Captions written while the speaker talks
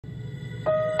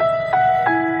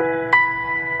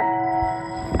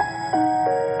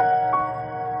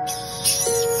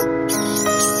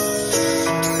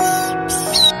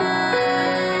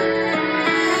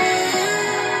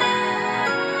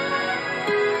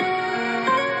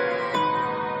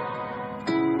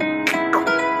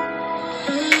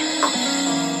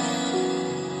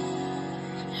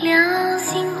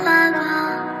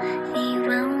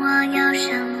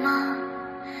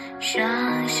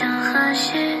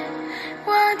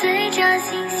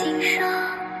星星说，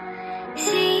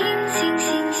星星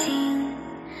星星，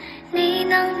你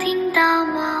能听到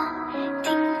我，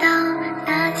听到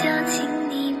那就请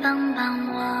你帮帮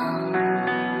我。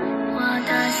我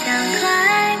多想快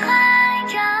快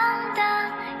长大，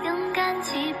勇敢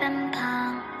去奔跑，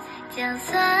就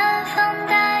算风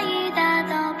大雨大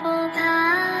都不怕。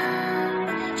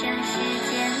这世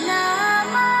界那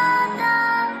么大，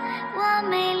我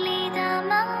美丽的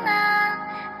梦啊，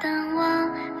等我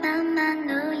慢慢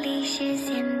努力实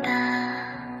现吧。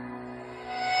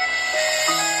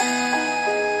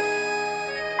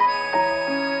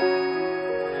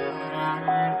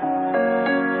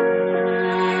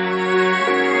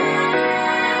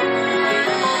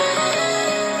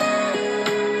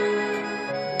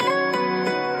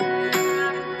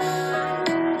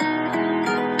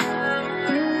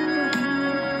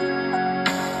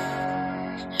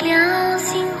流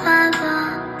星划过，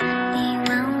你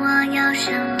问我要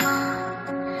什么，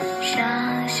双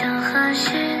手合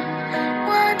十，我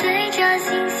对着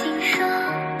星星说，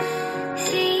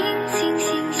星星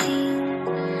星星，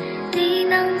你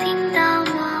能听到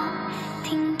我，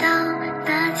听到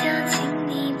那就请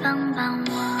你帮帮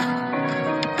我。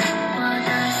我多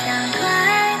想快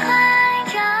快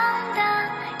长大，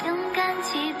勇敢去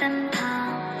奔跑，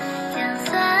就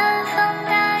算风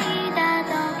大雨大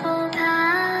都不怕。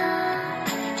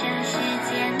这世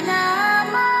界那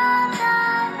么大，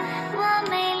我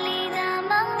美丽的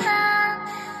梦啊，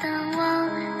等我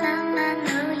慢慢努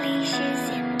力实现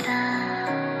吧。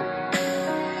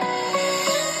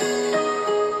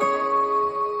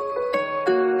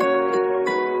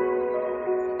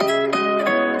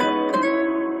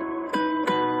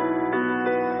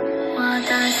我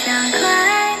多想快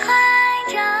快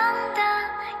长大，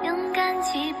勇敢去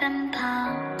奔跑，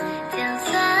就算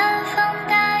风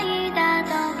大雨大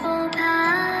都不怕。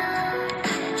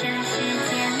这世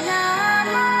界那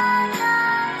么大，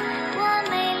我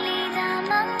美丽的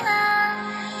梦啊，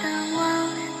等我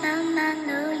慢慢努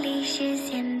力实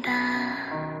现吧。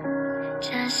这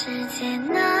世界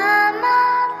那么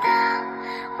大，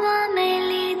我美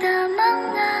丽的梦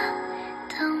啊，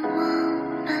等我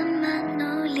慢慢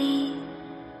努力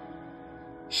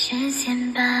实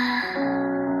现吧。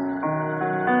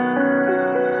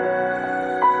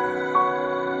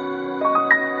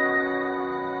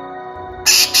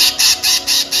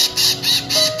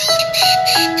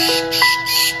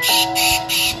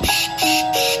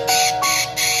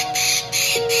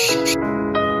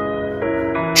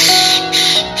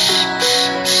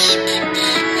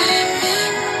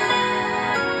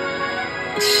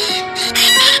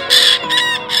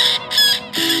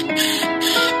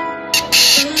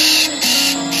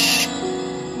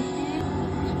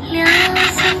流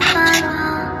星划过，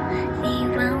你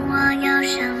问我要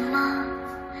什么，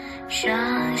双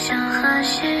手合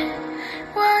十，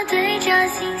我对着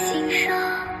星星说，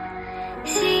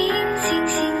星星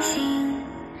星星，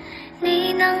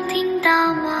你能听到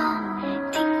我，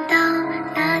听到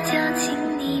那就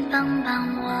请你帮帮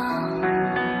我。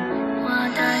我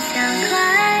多想快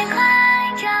快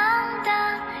长大，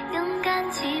勇敢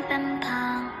去奔跑，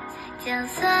就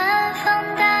算风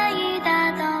大雨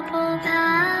大都不怕。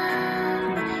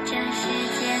这世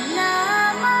界那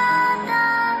么大，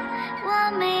我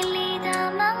美丽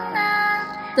的梦啊，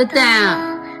等等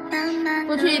啊，慢慢努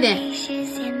不推的力实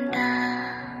现吧。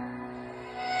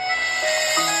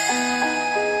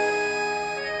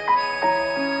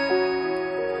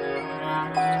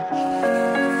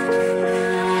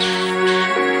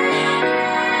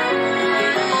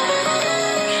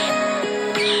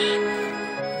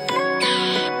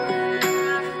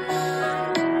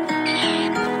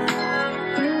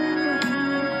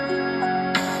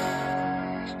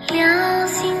流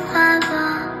星划过，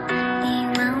你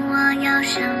问我要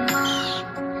什么，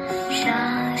双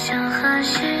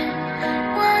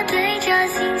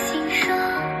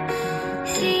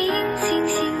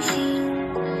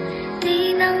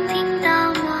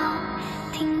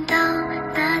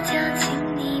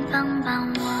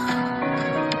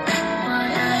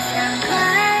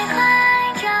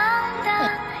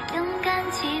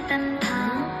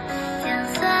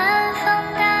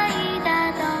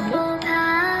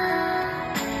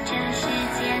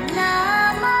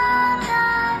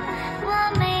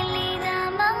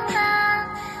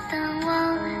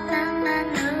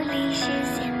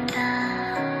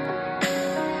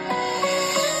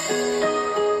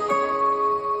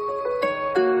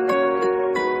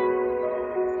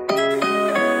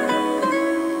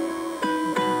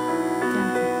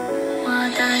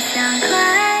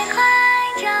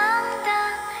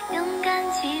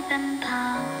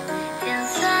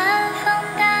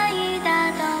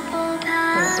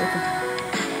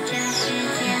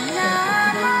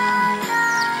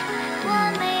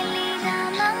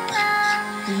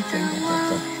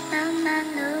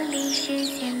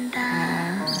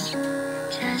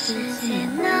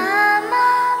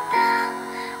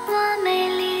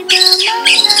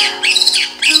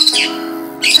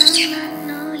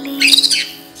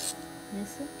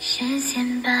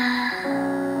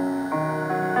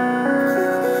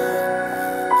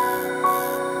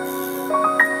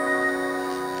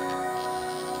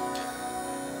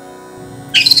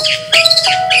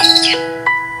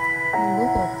如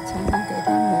果常常给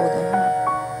它磨的话，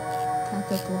它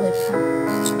都不会怕，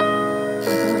它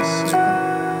都会习惯。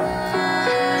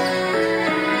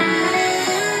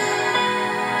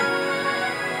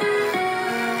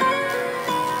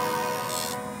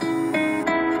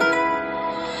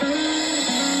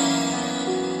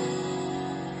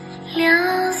流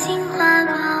星划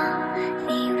过，你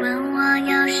问我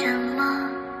要什么？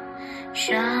双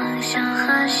手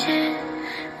合十，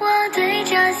我对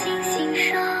着星星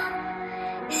说：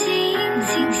星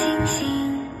星星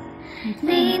星，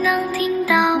你能听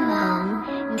到我？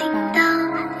听到，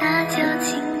那就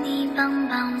请你帮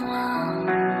帮我。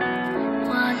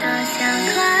我多想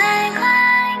快快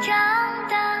长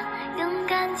大，勇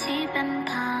敢去奔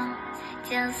跑，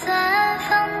就算风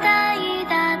大雨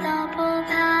大都不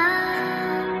怕。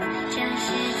这世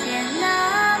界那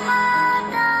么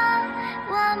大，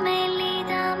我美丽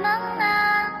的梦啊，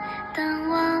等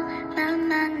我慢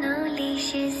慢努力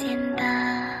实现吧。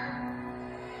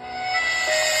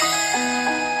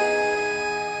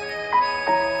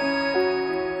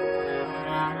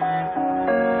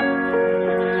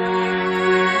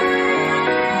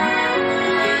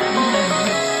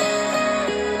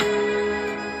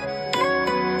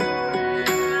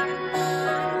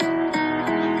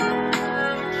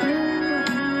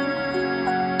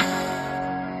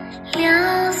流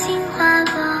星划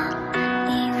过，你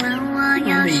问我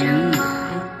要什么？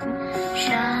双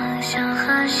手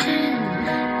合十，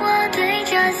我对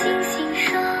着星星说：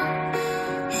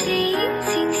星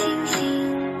星星星，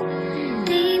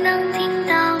你能听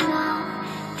到我？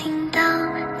听到，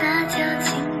那就请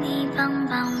你帮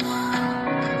帮我。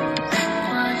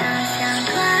我多想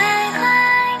快快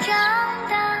长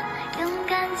大，勇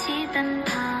敢去奔跑，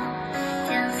就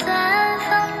算风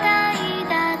大雨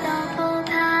大都不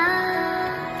怕。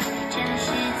这世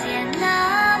界那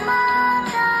么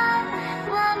大，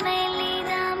我美丽的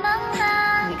梦啊，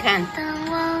你看，等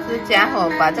我这家伙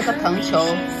把这个藤球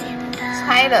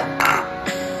拆了。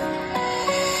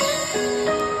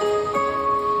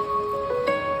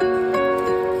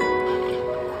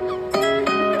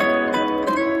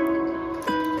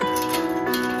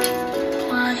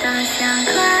我多想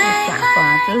快傻瓜，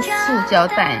这是塑胶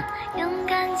袋，勇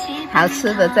敢去好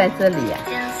吃的在这里啊，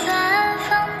就算风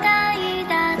大雨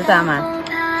大知道吗？不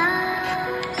怕。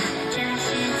这世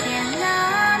界那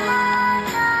么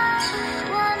大，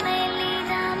我美丽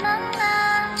的梦啊，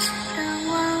等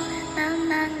我慢慢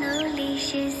努力实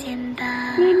现吧。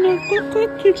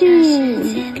这世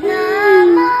界那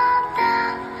么大，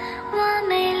我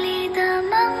美丽的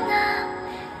梦啊，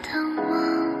等我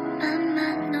慢慢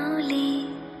努力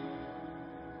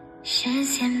实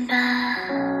现吧。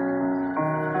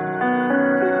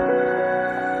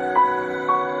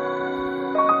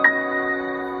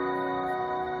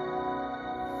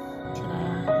起来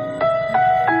啊！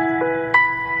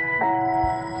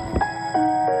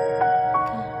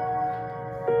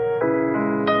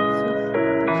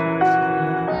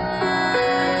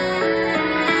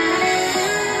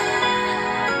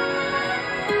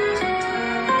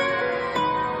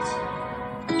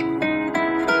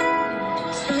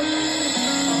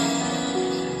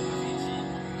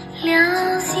流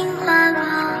星划过，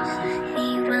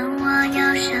你问我要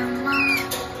什么？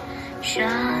双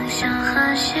手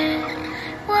合十，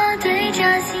我对着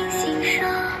星星说：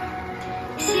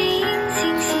星星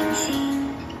星星，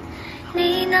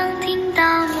你能听到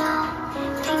我？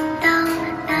听到，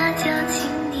那就请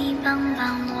你帮帮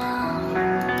我。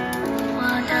我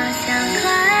多想快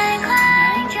快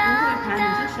长大，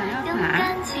勇敢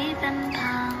去奔跑，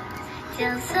就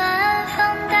算风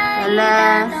大雨大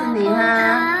都不怕。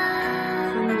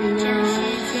这世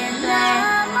界那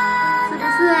么大，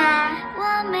我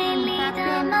美丽的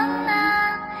梦啊，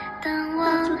等我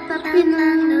慢慢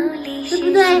努力实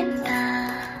现吧。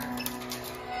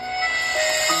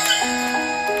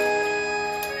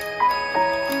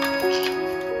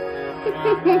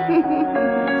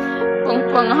蹦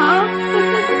蹦哈，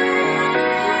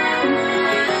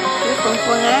别蹦蹦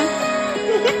啊！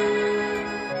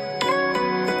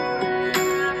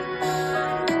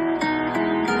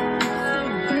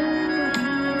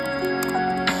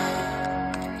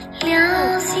流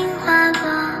星划过，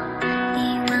你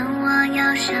问我要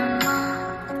什么？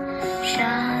双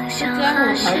手合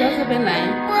十，跑到这边来，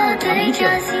我对着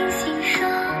星星说：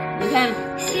你看，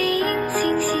星星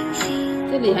星星，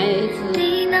这里还有一只，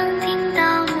你能听到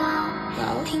我？搞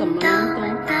什听到，么运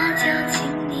动？那就请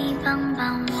你帮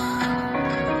帮我。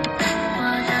我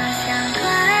多想快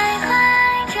快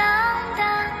长大，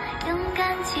勇敢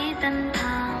去奔跑，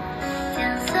就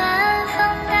算风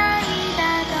大雨大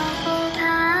都不怕。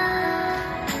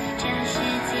这世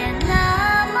界那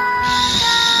么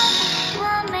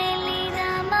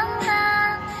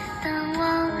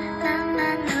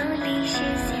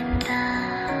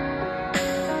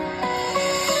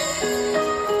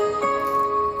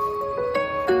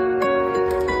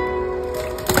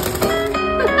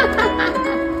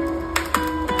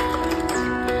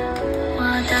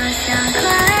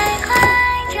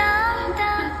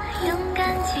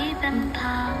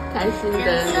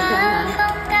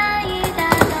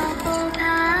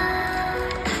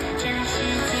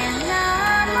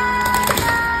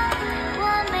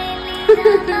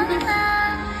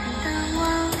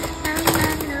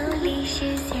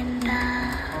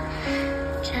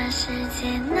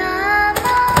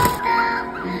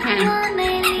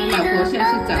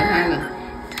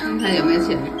看看有没有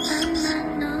起来。慢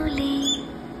慢努力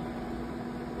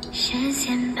实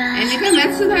现吧。哎，你干嘛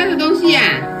吃他的东西呀？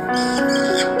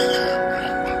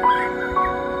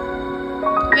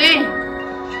喂。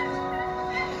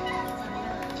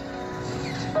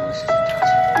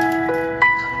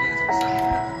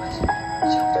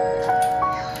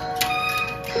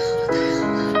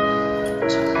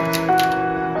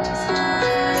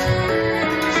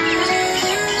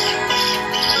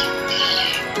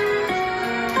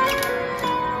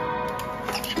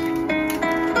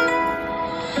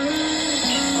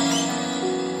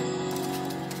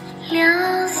流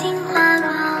星划过，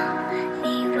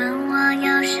你问我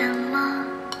要什么？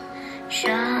双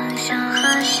手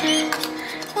合十，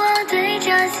我对着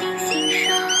星星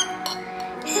说：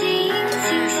星星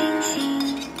星星，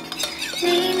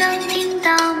你能听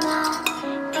到我？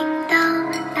听到，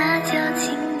那就请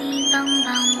你帮帮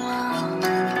我。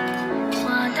我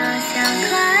多想快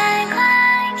快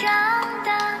长大，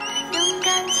勇敢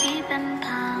去奔跑，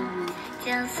就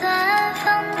算风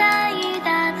大雨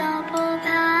大都不怕。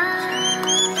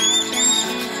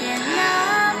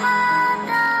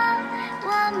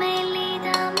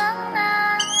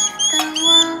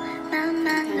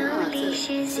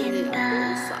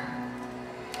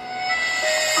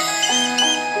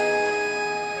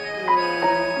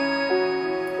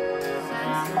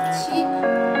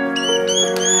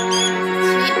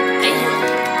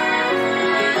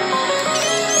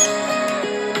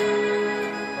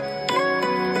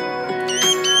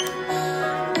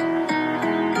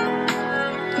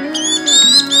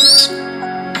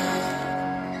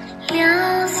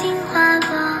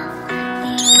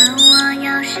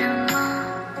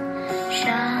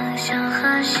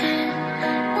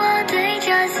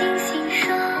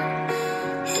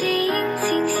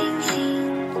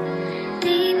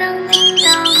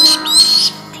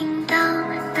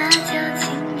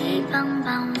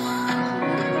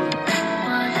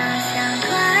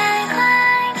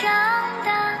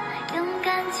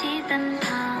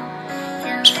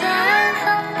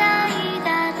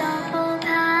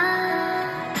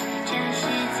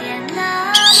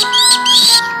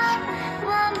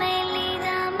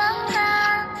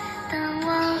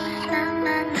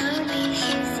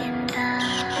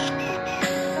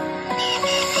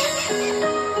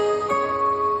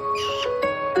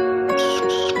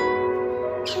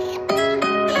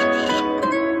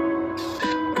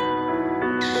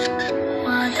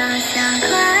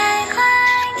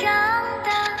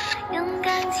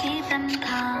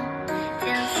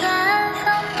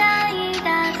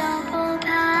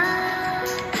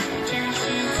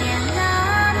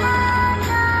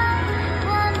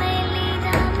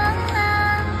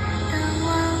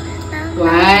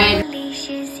喂，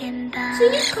吃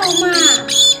一口嘛。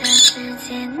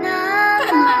干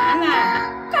嘛啦？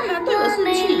干嘛对我生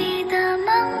气？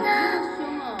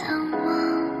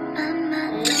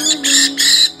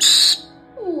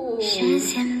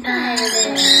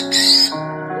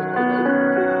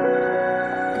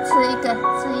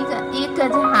一个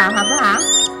就好，好不好？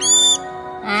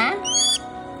啊？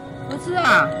不是啊、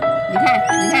哦，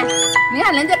你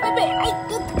看人家贝贝，哎，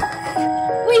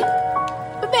喂，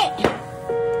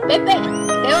贝贝，给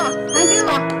我，拿给我，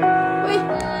喂，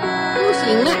不行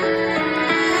了，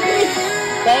喂，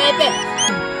贝贝，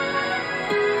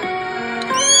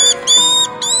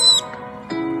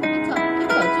一口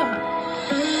就好，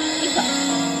一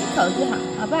口就好，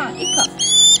好不好？一口。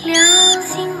流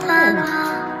星划过，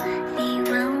你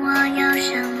问我要什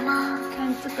么？看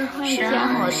这个坏家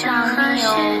伙上面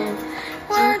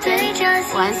我对着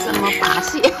玩什么把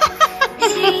戏？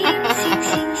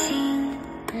星，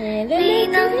你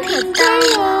能听到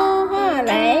我？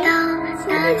来，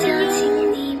那就请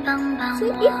你帮帮我。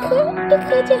一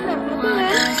颗就好，好不好？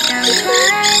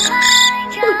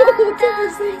这么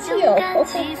生气哦！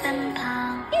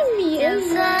玉米而已，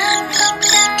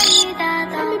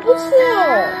你不吃哦？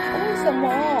为什么？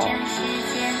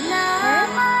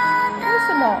为什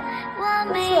么？不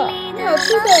吃哦？很好吃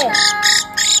的。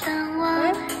来，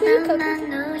吃一口看看。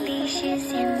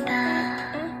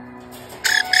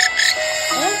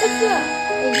不吃，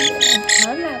好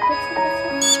了，不吃。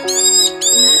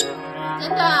真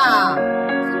的，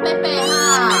是贝贝哈，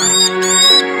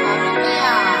好贝贝啊，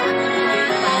贝贝你不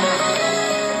乖，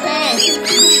对，是你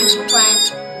不乖，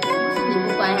是你不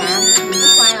乖啊，你不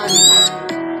乖哦，你看，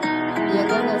别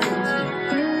乐乐生气，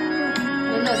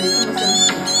乐你这么生气，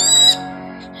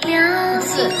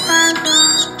是，贝贝，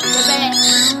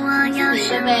是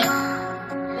你贝贝，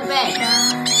贝贝，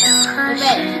是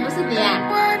不是你啊？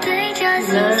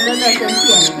乐生气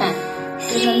啊！你看，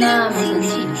真的那么生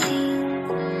气。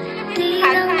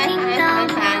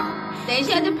拍，等一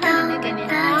下就拍给你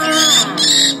啊！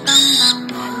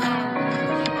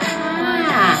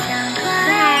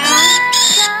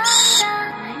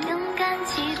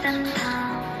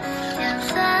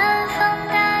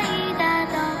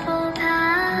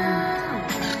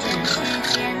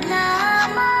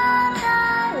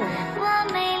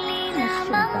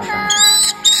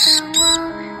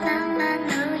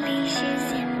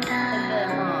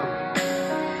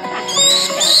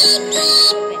贝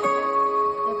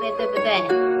贝对不对？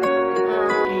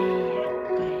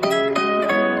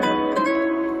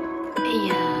哎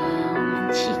呀，我们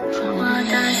起床了。我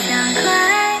多想快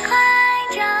快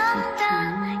长大，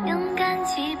勇敢去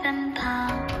奔跑，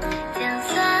就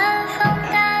算风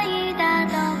大雨大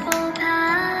都不怕。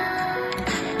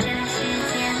这世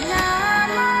界那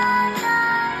么大，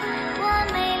我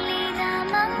美丽的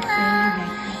梦啊，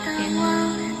等我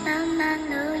慢慢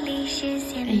努力实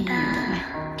现吧。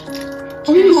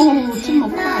哎呦，这么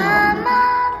快那哦！么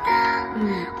大，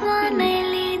我美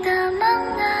丽的梦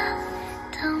啊，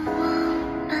等我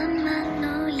慢慢努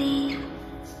力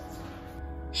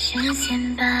实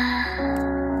现吧。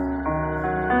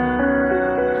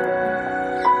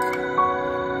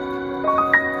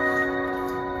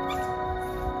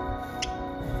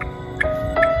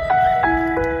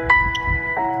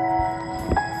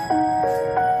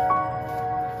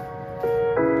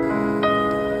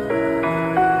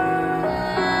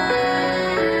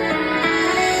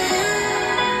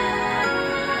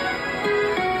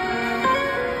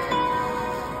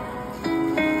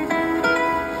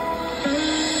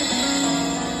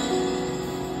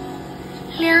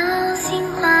流星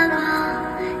划过，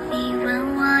你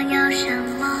问我要什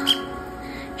么？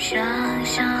双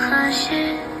手合十，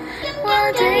我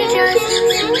对着星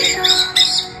星说：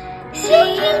星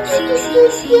星星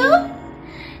星，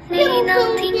你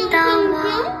能听到我？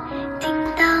听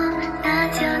到那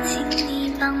就请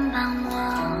你帮帮我。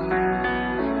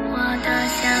我多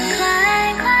想快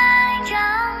快长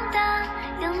大，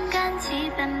勇敢去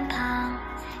奔跑，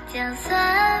就算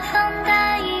风大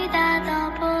雨大都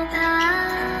不怕。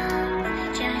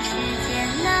这世界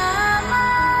那么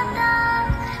大，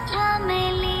我美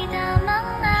丽的梦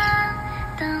啊，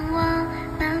等我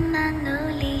慢慢努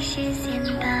力实现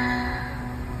吧。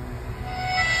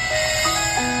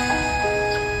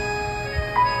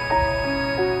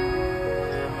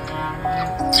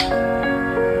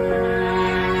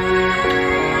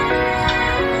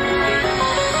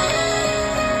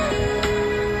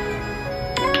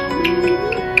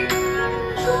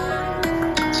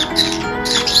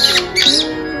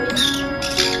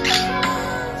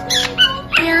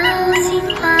流星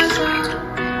划过，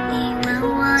你问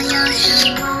我要什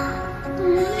么？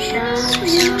双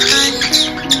手合十，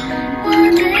我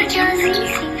对着星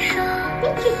星说：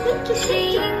星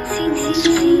星星星，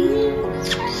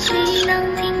你能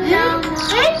听到我？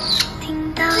听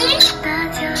到那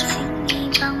就请你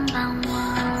帮帮我。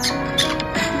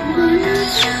我多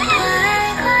想快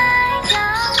快长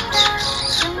大，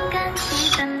勇敢去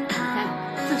奔跑，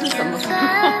就算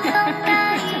风大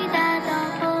雨大都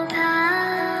不怕。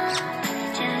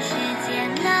这世界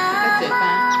那么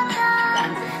大，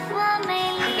我美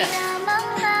丽的梦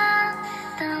啊，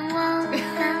等我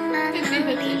慢慢努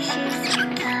力实现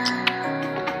它。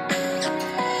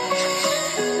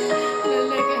乐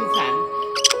乐更惨，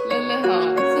乐乐哦，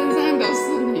身上都是，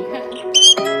你看。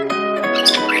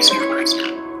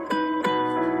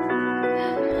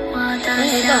我多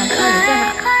想快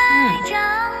快长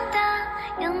大，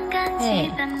勇敢去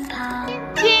奔跑，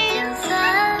就算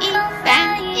风大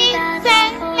雨大都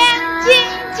不怕。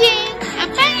好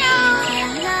棒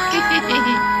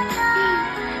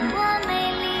我美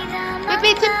丽的贝贝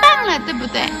最棒了，对不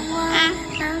对？啊，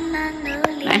慢慢努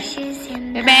力实现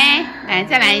贝贝，来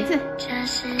再来一次。这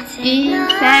世界一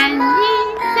闪那么一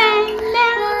闪亮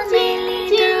我美丽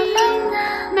的梦啊，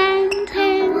满天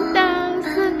都是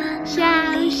小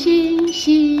星星。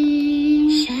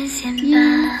实现一吧。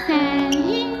闪一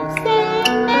闪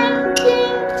亮晶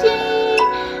晶，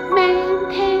满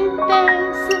天都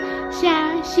是小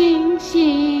星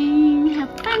星，好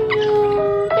棒哦！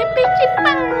贝贝最棒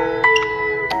了，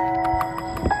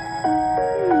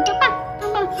棒棒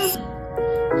棒棒！小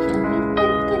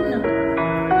笨笨了，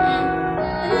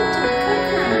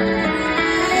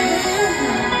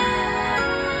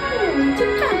你在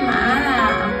干嘛啦？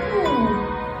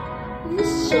你是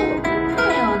秀我太太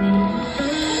哦你！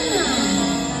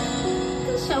这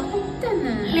小笨蛋啊！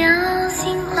流星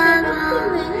划过，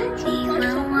你问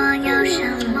我要什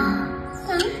么？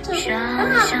双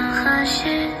手合十，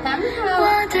我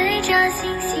对着星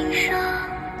星说：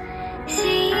星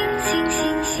星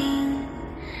星星，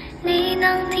你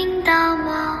能听到我？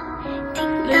听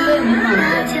到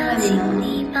那就请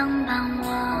你帮帮我。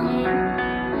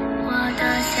我多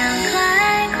想快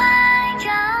快长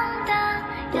大，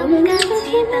勇敢去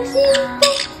奔跑，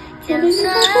就算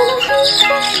风大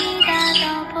雨大都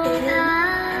不怕。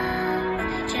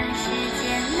这世界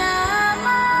那么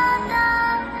大，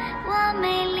我美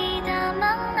丽的梦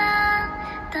啊，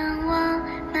等我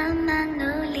慢慢努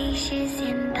力实现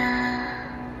吧。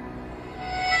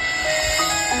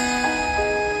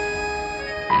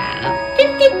好，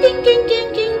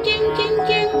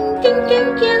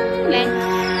来，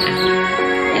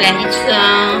再来一次哦，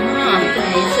再来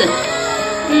一次，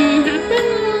好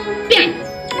棒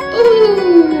哦，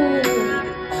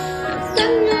好棒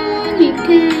哦，你看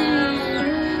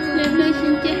，LeLe现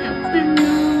在好棒哦，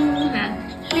好，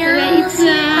再来一次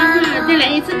啊，再来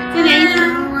一次，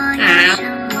好。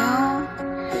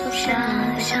小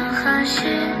小何时，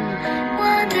我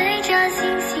对着星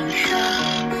星说，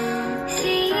星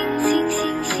星星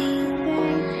星，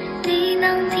你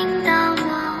能听到我，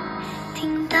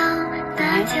听到大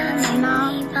家请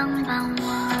你帮帮我。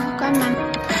干嘛？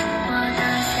我多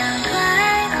想快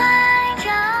快长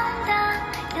大，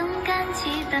勇敢去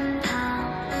奔跑，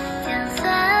就算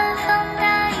风大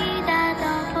雨大都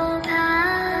不怕。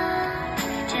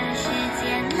这世界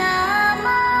那么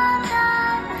大，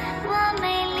我美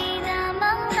丽的梦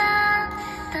吧，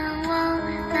等我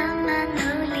慢慢努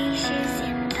力实现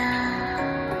的。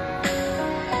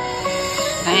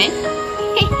来，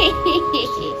嘿嘿嘿嘿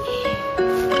嘿，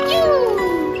啾。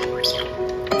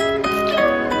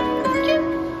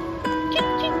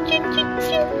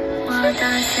我多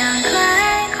想快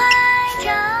快长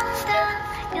大，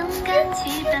勇敢去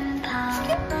奔跑，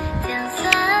就算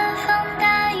风大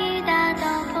雨大都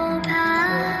不怕。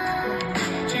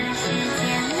这世界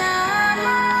那么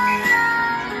大，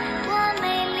我美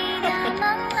丽的梦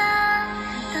啊，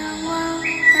等我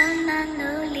慢慢努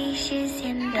力实现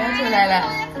的。出来了，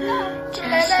这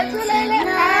世界那么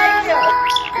大，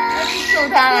救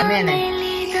他了，妹妹，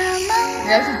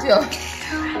你要去救，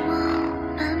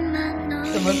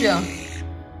怎么救？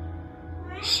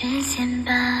实现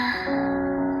吧。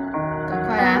赶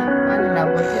快啊，把你老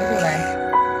婆救。